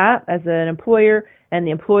prove that as an employer and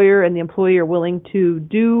the employee are willing to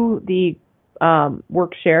do the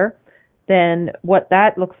work share, then what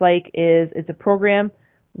that looks like is it's a program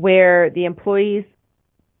where the employees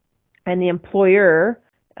and the employer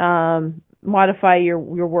modify your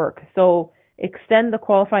work. So extend the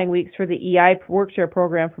qualifying weeks for the EI workshare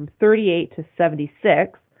program from 38 to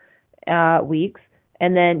 76 weeks,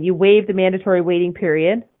 and then you waive the mandatory waiting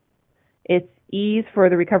period. It's ease for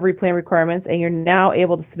the recovery plan requirements, and you're now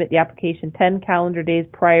able to submit the application 10 calendar days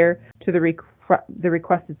prior to the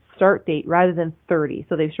requested start date rather than 30.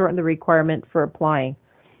 So they've shortened the requirement for applying.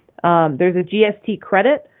 There's a GST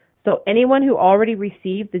credit. So anyone who already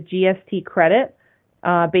received the GST credit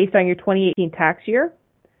based on your 2018 tax year,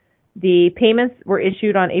 the payments were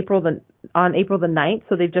issued on April the 9th,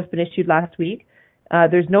 so they've just been issued last week.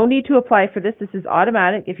 There's no need to apply for this. This is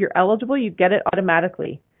automatic. If you're eligible, you get it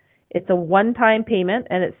automatically. It's a one-time payment,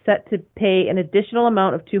 and it's set to pay an additional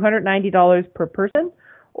amount of $290 per person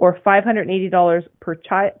or $580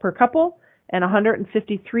 per couple and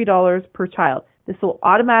 $153 per child. This will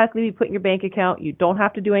automatically be put in your bank account. You don't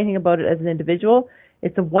have to do anything about it as an individual.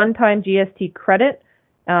 It's a one-time GST credit.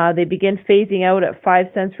 They begin phasing out at 5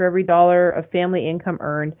 cents for every dollar of family income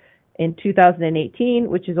earned in 2018,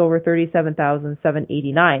 which is over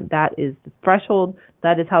 $37,789. That is the threshold.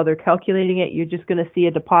 That is how they're calculating it. You're just going to see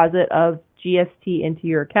a deposit of GST into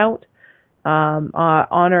your account on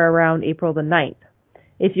or around April the 9th.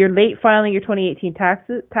 If you're late filing your 2018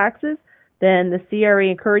 taxes, then the CRA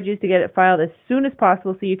encourages you to get it filed as soon as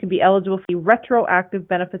possible so you can be eligible for retroactive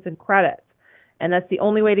benefits and credits. And that's the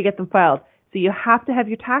only way to get them filed. So you have to have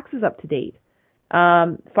your taxes up to date.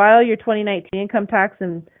 File your 2019 income tax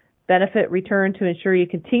and benefit return to ensure you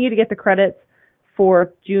continue to get the credits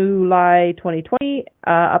for July 2020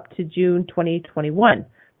 up to June 2021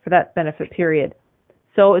 for that benefit period.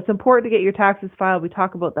 So it's important to get your taxes filed. We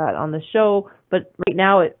talk about that on the show, but right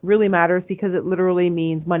now it really matters because it literally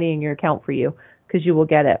means money in your account for you because you will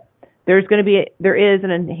get it. There is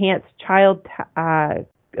an enhanced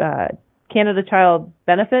Canada Child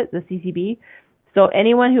Benefit, the CCB. So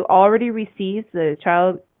anyone who already receives the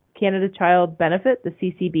Canada Child Benefit, the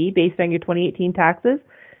CCB, based on your 2018 taxes,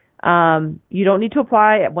 you don't need to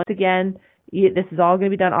apply. Once again, this is all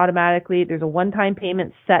going to be done automatically. There's a one-time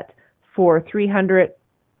payment set for $300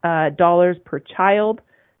 per child,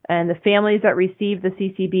 and the families that receive the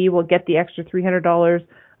CCB will get the extra $300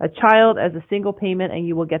 a child as a single payment, and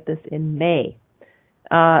you will get this in May.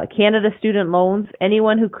 Canada student loans.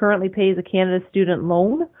 Anyone who currently pays a Canada student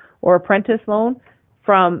loan or apprentice loan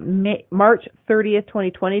from March 30th,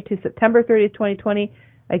 2020 to September 30th, 2020,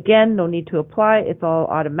 again, no need to apply. It's all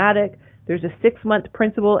automatic. There's a 6-month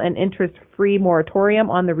principal and interest-free moratorium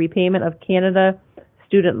on the repayment of Canada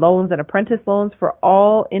student loans and apprentice loans for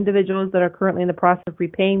all individuals that are currently in the process of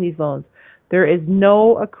repaying these loans. There is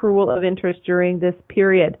no accrual of interest during this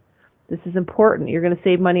period. This is important. You're going to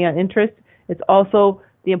save money on interest. It's also,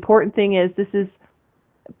 the important thing is, this is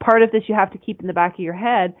part of this you have to keep in the back of your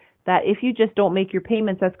head, that if you just don't make your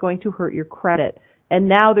payments, that's going to hurt your credit. And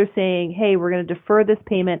now they're saying, hey, we're going to defer this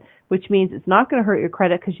payment, which means it's not going to hurt your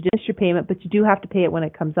credit because you missed your payment, but you do have to pay it when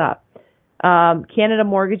it comes up. Canada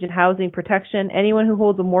Mortgage and Housing Protection. Anyone who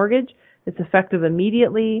holds a mortgage, it's effective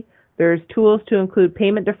immediately. There's tools to include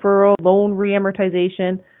payment deferral, loan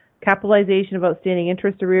reamortization, capitalization of outstanding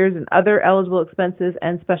interest arrears, and other eligible expenses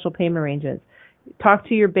and special payment arrangements. Talk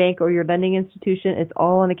to your bank or your lending institution. It's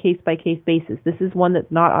all on a case-by-case basis. This is one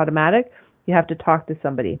that's not automatic. You have to talk to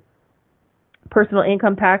somebody. Personal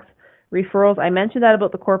income tax referrals. I mentioned that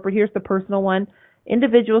about the corporate. Here's the personal one.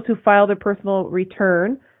 Individuals who file their personal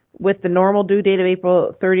return with the normal due date of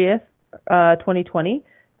April 30th, 2020,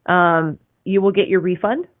 you will get your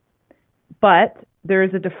refund, but there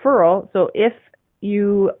is a deferral. So if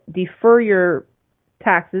you defer your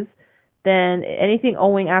taxes, then anything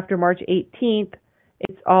owing after March 18th,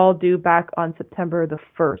 it's all due back on September the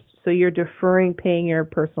 1st. So you're deferring paying your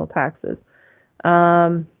personal taxes.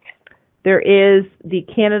 There is the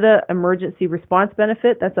Canada Emergency Response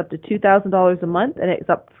Benefit. That's up to $2,000 a month, and it's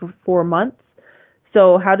up for 4 months.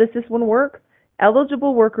 So how does this one work?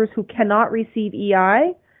 Eligible workers who cannot receive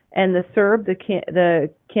EI and the CERB, the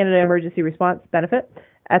Canada Emergency Response Benefit,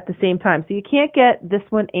 at the same time. So you can't get this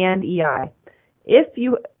one and EI. If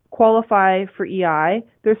you qualify for EI,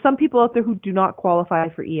 there's some people out there who do not qualify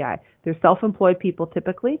for EI. They're self-employed people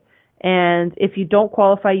typically, and if you don't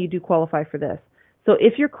qualify, you do qualify for this. So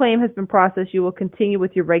if your claim has been processed, you will continue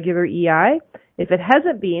with your regular EI. If it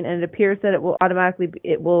hasn't been, and it appears that it will automatically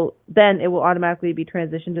be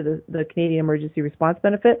transitioned to the Canadian Emergency Response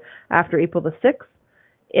Benefit after April the 6th.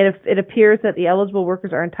 If it appears that the eligible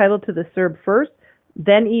workers are entitled to the CERB first,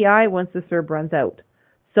 then EI once the CERB runs out.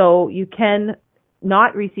 So you can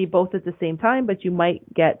not receive both at the same time, but you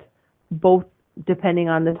might get both depending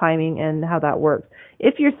on the timing and how that works.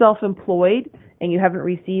 If you're self-employed and you haven't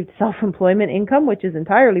received self-employment income, which is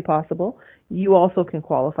entirely possible, you also can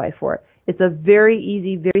qualify for it. It's a very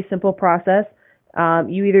easy, very simple process.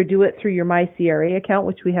 You either do it through your MyCRA account,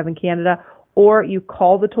 which we have in Canada, or you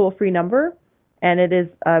call the toll-free number, and it is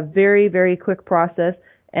a very, very quick process,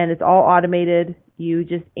 and it's all automated. You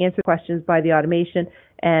just answer questions by the automation,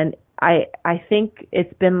 and I think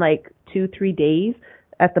it's been like 2-3 days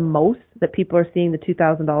at the most that people are seeing the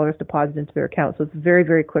 $2,000 deposited into their account. So it's very,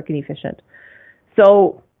 very quick and efficient.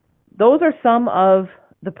 So those are some of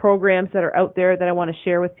the programs that are out there that I want to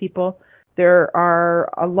share with people. There are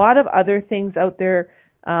a lot of other things out there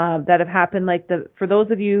that have happened, like for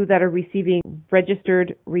those of you that are receiving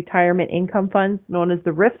registered retirement income funds, known as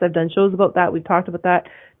the RIFs. I've done shows about that. We've talked about that.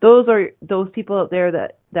 Those are those people out there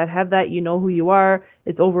that have that. You know who you are.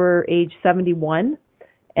 It's over age 71.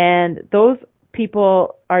 And those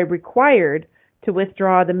people are required to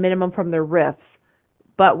withdraw the minimum from their RIFs.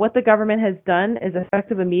 But what the government has done is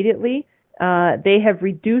effective immediately. They have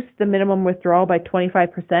reduced the minimum withdrawal by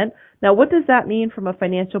 25%. Now, what does that mean from a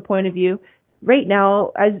financial point of view? Right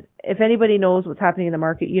now, if anybody knows what's happening in the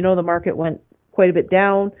market, you know the market went quite a bit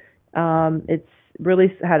down. It's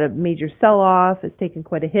really had a major sell-off. It's taken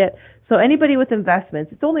quite a hit. So anybody with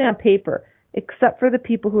investments, it's only on paper, except for the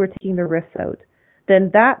people who are taking their RIFs out.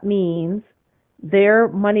 Then that means their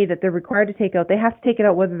money that they're required to take out, they have to take it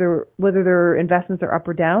out whether their investments are up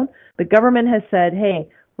or down. The government has said, hey,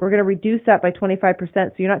 we're going to reduce that by 25%,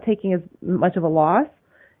 so you're not taking as much of a loss,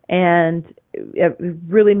 and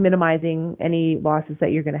really minimizing any losses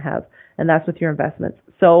that you're going to have. And that's with your investments.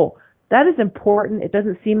 So that is important. It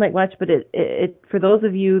doesn't seem like much, but it for those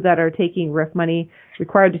of you that are taking RIF money,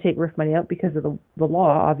 required to take RIF money out because of the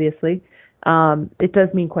law, obviously, it does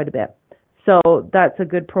mean quite a bit. So that's a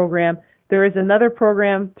good program. There is another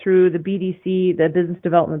program through the BDC, the Business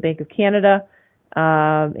Development Bank of Canada,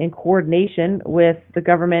 in coordination with the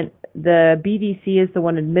government. The BDC is the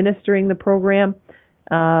one administering the program.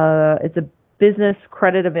 It's a business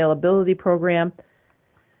credit availability program.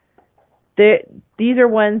 These are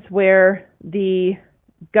ones where the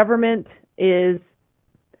government is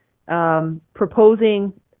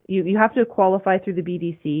proposing, you have to qualify through the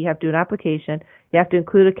BDC, you have to do an application, you have to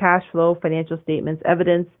include a cash flow, financial statements,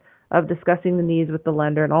 evidence of discussing the needs with the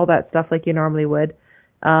lender and all that stuff like you normally would.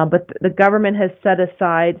 But the government has set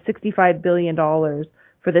aside $65 billion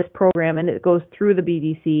for this program, and it goes through the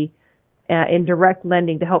BDC in direct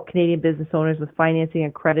lending to help Canadian business owners with financing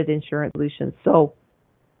and credit insurance solutions. So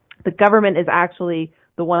the government is actually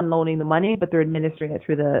the one loaning the money, but they're administering it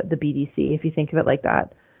through the BDC, if you think of it like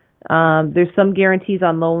that. There's some guarantees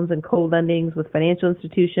on loans and co-lendings with financial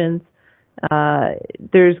institutions.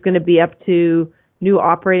 There's going to be up to new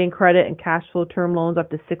operating credit and cash flow term loans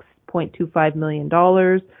up to $6.25 million.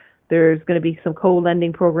 There's going to be some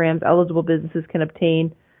co-lending programs. Eligible businesses can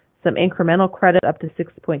obtain some incremental credit up to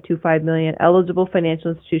 $6.25 million. Eligible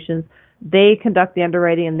financial institutions, they conduct the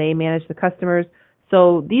underwriting and they manage the customers.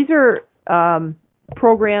 So these are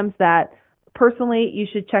programs that personally you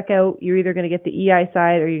should check out. You're either going to get the EI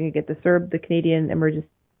side or you're going to get the CERB, the Canadian Emergency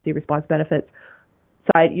Response Benefits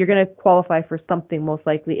side. You're going to qualify for something most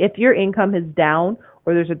likely. If your income is down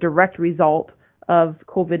or there's a direct result of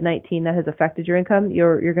COVID-19 that has affected your income,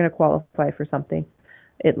 you're going to qualify for something,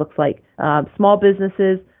 it looks like. Small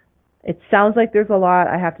businesses, it sounds like there's a lot.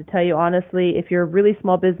 I have to tell you honestly, if you're a really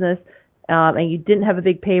small business and you didn't have a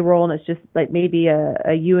big payroll and it's just like maybe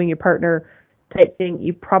a you and your partner type thing,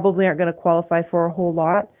 you probably aren't going to qualify for a whole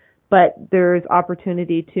lot. but there's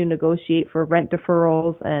opportunity to negotiate for rent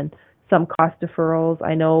deferrals and some cost deferrals.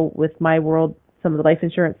 I know with my world, some of the life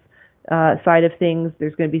insurance side of things,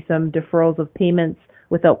 there's going to be some deferrals of payments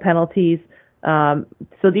without penalties.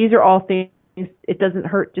 So these are all things. It doesn't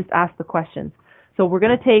hurt, just ask the questions. So we're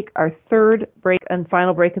going to take our third break and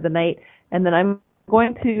final break of the night, and then I'm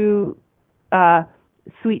going to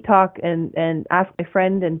sweet talk and ask my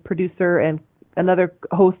friend and producer and another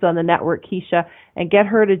host on the network, Keisha, and get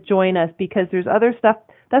her to join us, because there's other stuff.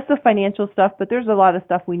 That's the financial stuff, but there's a lot of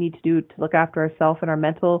stuff we need to do to look after ourselves and our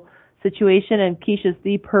mental situation, and Keisha's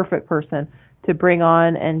the perfect person to bring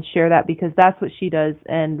on and share that, because that's what she does.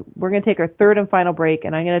 And we're going to take our third and final break,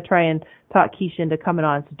 and I'm going to try and talk Keisha into coming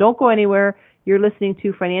on. So don't go anywhere. You're listening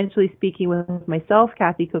to Financially Speaking with myself,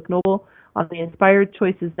 Kathy Cook Noble, on the Inspired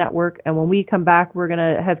Choices Network. And when we come back, we're going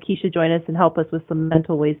to have Keisha join us and help us with some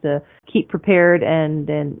mental ways to keep prepared and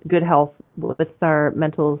good health with our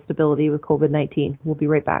mental stability with COVID-19. We'll be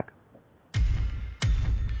right back.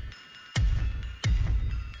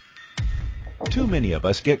 Too many of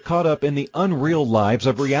us get caught up in the unreal lives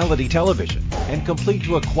of reality television and complete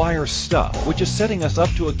to acquire stuff, which is setting us up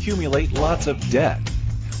to accumulate lots of debt.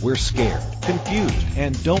 We're scared, confused,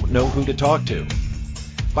 and don't know who to talk to.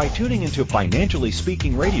 By tuning into Financially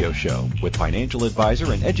Speaking radio show with financial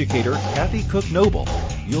advisor and educator Kathy Cook Noble,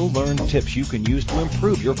 you'll learn tips you can use to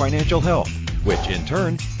improve your financial health, which in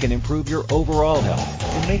turn can improve your overall health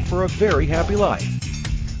and make for a very happy life.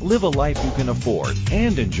 Live a life you can afford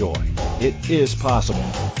and enjoy. It is possible.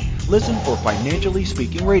 Listen for Financially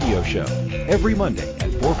Speaking radio show every Monday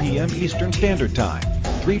at 4 p.m. Eastern Standard Time,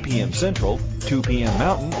 3 p.m. Central, 2 p.m.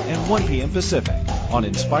 Mountain, and 1 p.m. Pacific on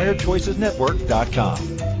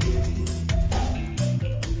InspiredChoicesNetwork.com.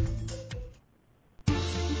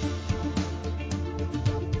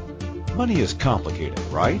 Money is complicated,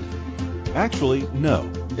 right? Actually, no,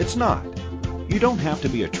 it's not. You don't have to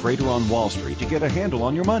be a trader on Wall Street to get a handle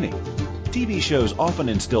on your money. TV shows often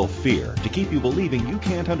instill fear to keep you believing you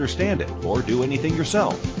can't understand it or do anything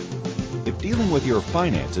yourself. If dealing with your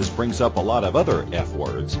finances brings up a lot of other F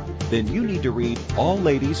words, then you need to read All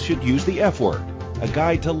Ladies Should Use the F Word, A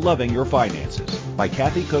Guide to Loving Your Finances by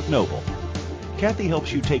Kathy Cook Noble. Kathy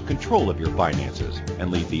helps you take control of your finances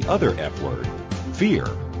and leave the other F word, fear,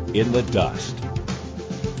 in the dust.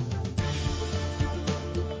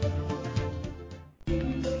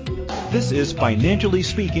 This is Financially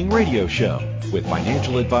Speaking radio show with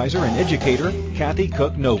financial advisor and educator Kathy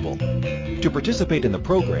Cook Noble. To participate in the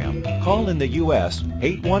program, call in the U.S.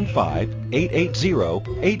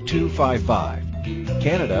 815-880-8255,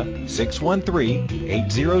 Canada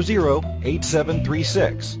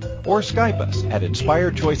 613-800-8736, or Skype us at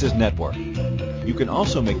Inspired Choices Network. You can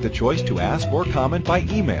also make the choice to ask or comment by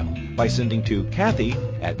email by sending to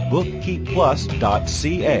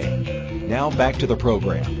Kathy@bookkeepplus.ca. Now back to the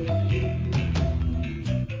program.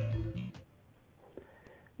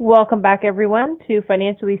 Welcome back, everyone, to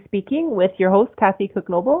Financially Speaking with your host, Kathy Cook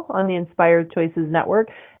Noble, on the Inspired Choices Network.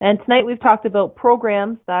 And tonight we've talked about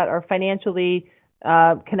programs that are financially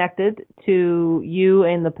connected to you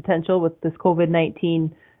and the potential with this COVID-19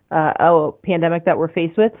 pandemic that we're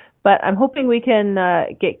faced with. But I'm hoping we can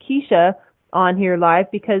get Keisha on here live,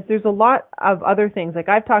 because there's a lot of other things. Like,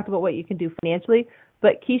 I've talked about what you can do financially,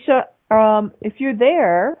 but Keisha, if you're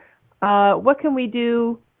there, what can we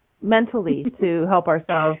do mentally to help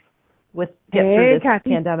ourselves get through this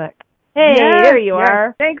Kathy. Pandemic? Hey, there you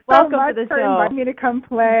are. Thanks Welcome so much to the for show. inviting me to come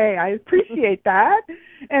play. I appreciate that.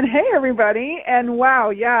 And hey, everybody. And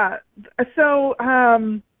wow, yeah. So,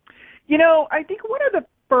 I think one of the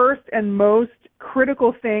first and most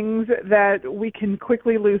critical things that we can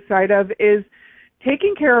quickly lose sight of is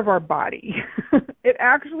taking care of our body. It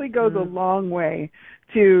actually goes a long way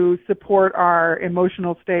to support our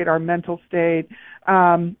emotional state, our mental state.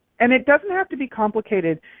 And it doesn't have to be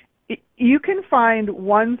complicated. You can find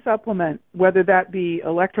one supplement, whether that be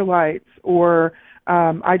electrolytes or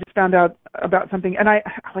I just found out about something, and I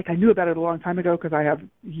knew about it a long time ago because I have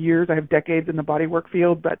decades in the bodywork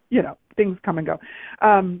field, but, things come and go.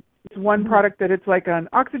 It's one product that it's like an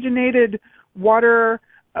oxygenated water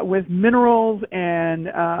with minerals and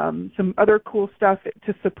some other cool stuff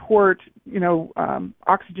to support,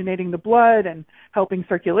 oxygenating the blood and helping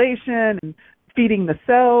circulation and feeding the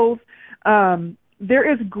cells. There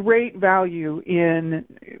is great value in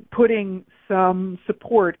putting some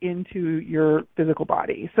support into your physical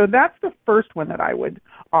body. So that's the first one that I would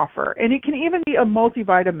offer. And it can even be a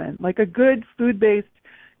multivitamin, like a good food-based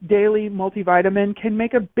daily multivitamin can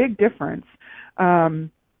make a big difference.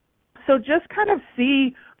 So just kind of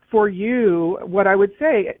see for you, what I would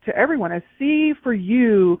say to everyone is see for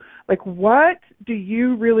you, like, what do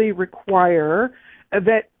you really require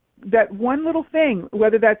that one little thing,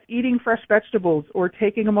 whether that's eating fresh vegetables or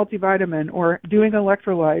taking a multivitamin or doing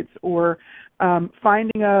electrolytes or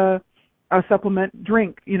finding a supplement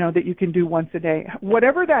drink, that you can do once a day.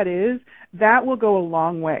 Whatever that is, that will go a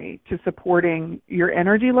long way to supporting your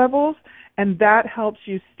energy levels, and that helps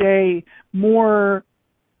you stay more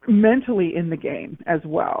mentally in the game as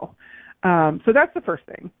well. So that's the first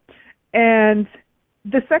thing. And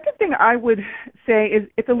the second thing I would say is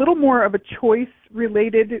it's a little more of a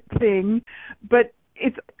choice-related thing, but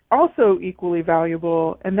it's also equally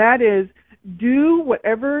valuable, and that is do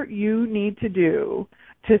whatever you need to do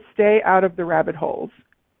to stay out of the rabbit holes.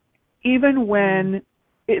 Even when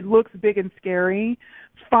it looks big and scary,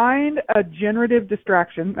 find a generative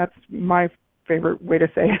distraction. That's my favorite way to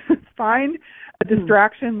say it. Find a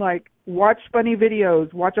distraction like watch funny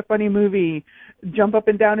videos, watch a funny movie, jump up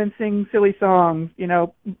and down and sing silly songs,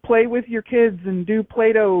 play with your kids and do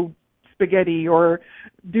Play-Doh spaghetti or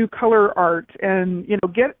do color art, and,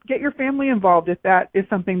 get your family involved if that is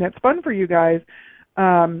something that's fun for you guys.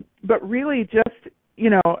 But really just,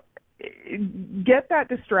 get that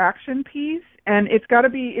distraction piece, and it's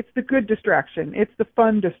the good distraction. It's the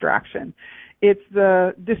fun distraction. It's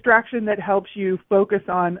the distraction that helps you focus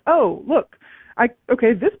on, oh, look,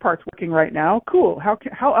 this part's working right now. Cool.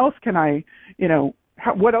 How else can I,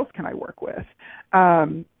 what else can I work with?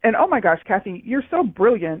 And oh my gosh, Kathy, you're so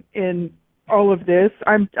brilliant in all of this.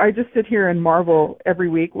 I just sit here and marvel every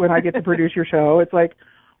week when I get to produce your show. It's like,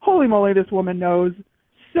 holy moly, this woman knows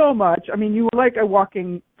so much. I mean, you were like a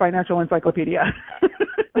walking financial encyclopedia.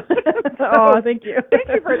 Oh, thank you. Thank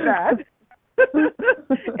you for that.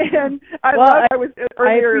 And I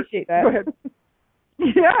appreciate that. Go ahead.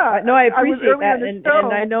 Yeah. No, I appreciate that, and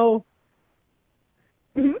I know.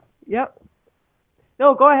 Mm-hmm. Yep.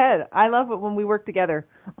 No, go ahead. I love it when we work together.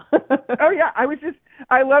 Oh yeah,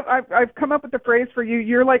 I've come up with the phrase for you.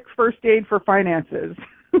 You're like first aid for finances.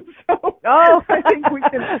 So I think we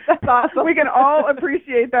can. That's awesome. We can all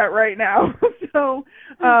appreciate that right now. So,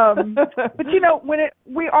 but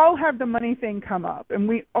we all have the money thing come up, and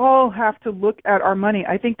we all have to look at our money.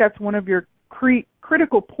 I think that's one of your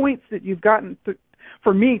critical points that you've gotten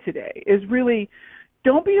for me today. Is really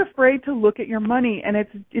don't be afraid to look at your money, and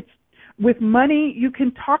it's with money you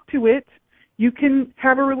can talk to it, you can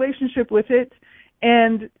have a relationship with it,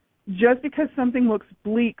 and just because something looks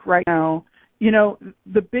bleak right now.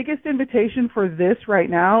 The biggest invitation for this right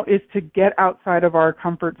now is to get outside of our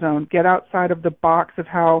comfort zone, get outside of the box of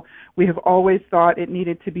how we have always thought it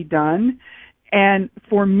needed to be done. And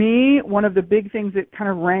for me, one of the big things that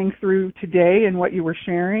kind of rang through today in what you were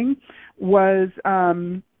sharing was,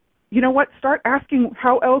 start asking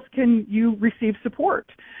how else can you receive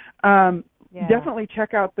support? Definitely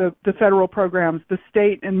check out the federal programs, the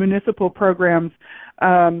state and municipal programs,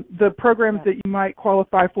 the programs that you might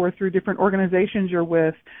qualify for through different organizations you're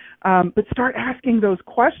with. But start asking those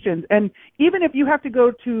questions. And even if you have to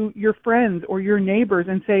go to your friends or your neighbors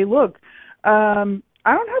and say, look,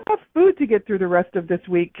 I don't have enough food to get through the rest of this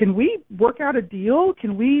week. Can we work out a deal?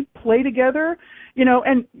 Can we play together?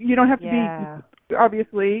 And you don't have to be,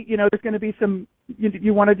 obviously, there's going to be some,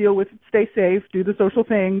 you want to deal with stay safe, do the social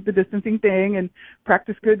thing, the distancing thing, and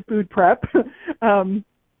practice good food prep. And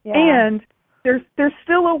there's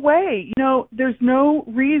still a way. There's no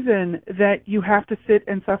reason that you have to sit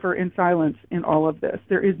and suffer in silence in all of this.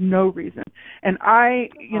 There is no reason. And I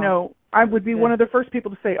would be one of the first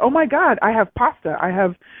people to say, oh my God, I have pasta. I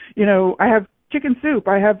have chicken soup.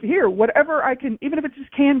 I have here, whatever I can, even if it's just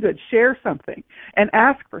canned goods, share something and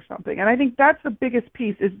ask for something. And I think that's the biggest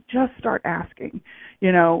piece is just start asking,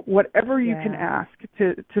 whatever you can ask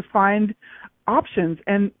to find options.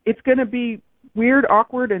 And it's going to be weird,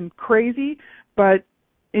 awkward, and crazy, but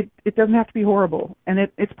it doesn't have to be horrible. And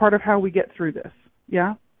it's part of how we get through this.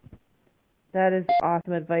 Yeah. That is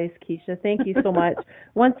awesome advice, Keisha. Thank you so much.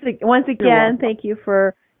 Once again, thank you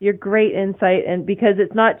for your great insight, and because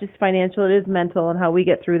it's not just financial, it is mental and how we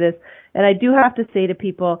get through this. And I do have to say to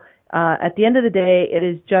people, at the end of the day, it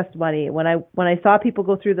is just money. When I saw people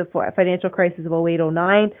go through the financial crisis of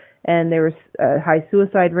 2008-09, and there was high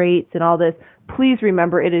suicide rates and all this, please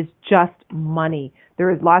remember it is just money. There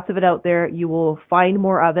is lots of it out there. You will find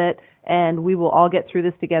more of it, and we will all get through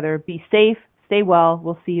this together. Be safe, stay well.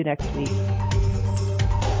 We'll see you next week.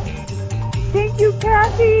 Thank you,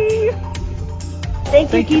 Kathy.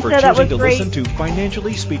 Thank you, Keisha. For that was choosing to great. listen to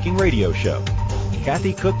Financially Speaking Radio Show.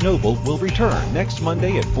 Kathy Cook Noble will return next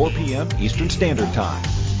Monday at 4 p.m. Eastern Standard Time,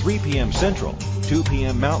 3 p.m. Central, 2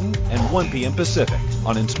 p.m. Mountain, and 1 p.m. Pacific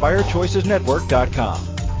on InspiredChoicesNetwork.com.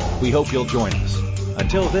 We hope you'll join us.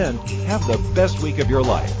 Until then, have the best week of your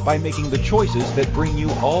life by making the choices that bring you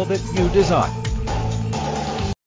all that you desire.